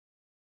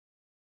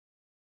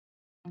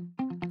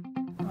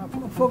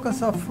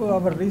Focus of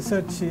our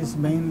research is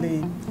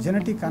mainly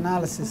genetic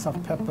analysis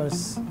of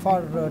peppers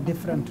for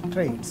different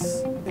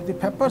traits. The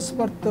peppers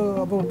worth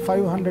about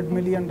 $500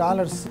 million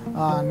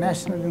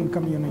national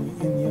income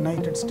in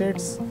United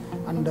States,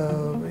 and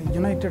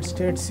United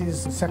States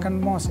is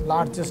second most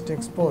largest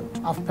export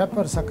of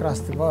peppers across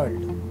the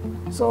world.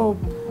 So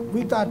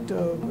we thought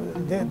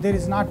there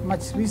is not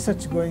much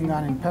research going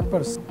on in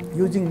peppers.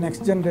 Using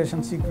next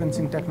generation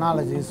sequencing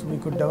technologies, we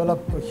could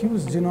develop a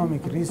huge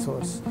genomic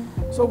resource.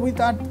 So we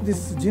thought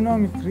this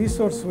genomic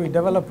resource we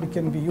developed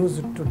can be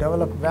used to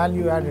develop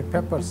value-added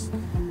peppers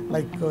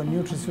like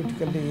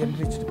nutraceutically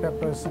enriched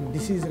peppers and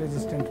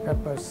disease-resistant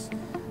peppers,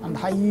 and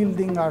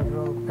high-yielding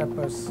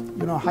peppers,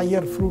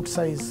 higher fruit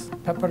size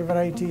pepper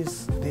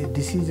varieties. The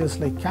diseases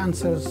like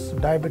cancers,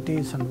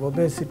 diabetes, and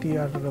obesity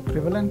are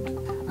prevalent,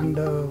 and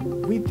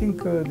we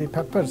think the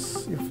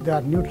peppers, if they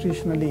are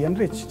nutritionally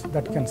enriched,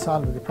 that can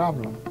solve the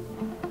problem.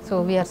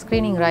 So we are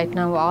screening right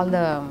now all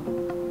the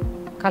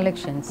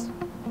collections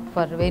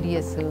for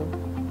various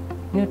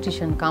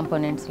nutrition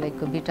components like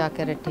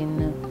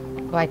beta-carotene,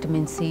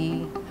 vitamin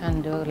C,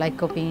 and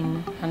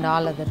lycopene, and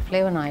all other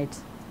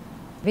flavonoids.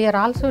 We are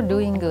also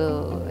doing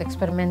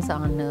experiments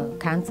on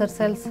cancer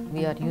cells.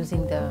 We are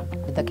using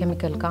the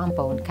chemical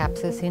compound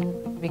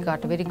capsaicin. We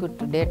got very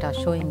good data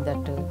showing that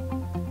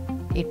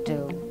it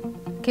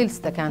kills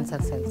the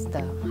cancer cells,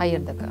 the higher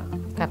the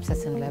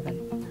capsaicin level.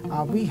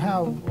 We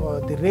have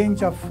the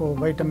range of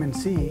vitamin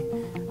C,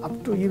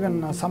 up to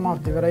even some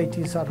of the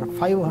varieties are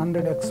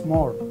 500x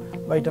more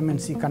vitamin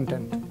C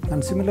content.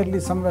 And similarly,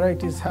 some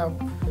varieties have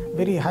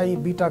very high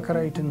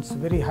beta-carotenes,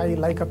 very high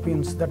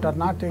lycopenes that are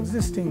not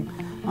existing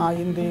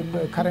in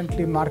the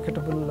currently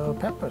marketable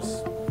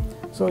peppers.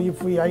 So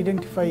if we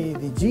identify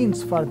the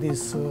genes for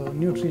these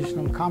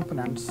nutritional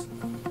components,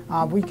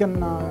 we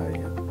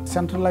can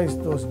centralize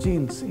those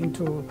genes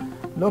into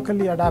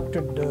locally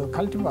adapted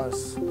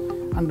cultivars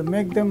and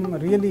make them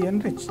really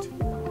enriched.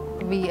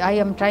 I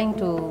am trying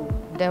to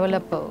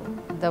develop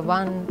the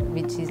one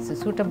which is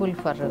suitable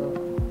for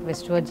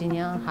West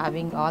Virginia,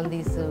 having all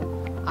these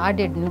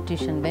added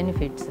nutrition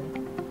benefits,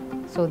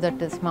 so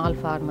that small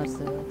farmers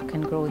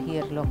can grow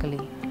here locally.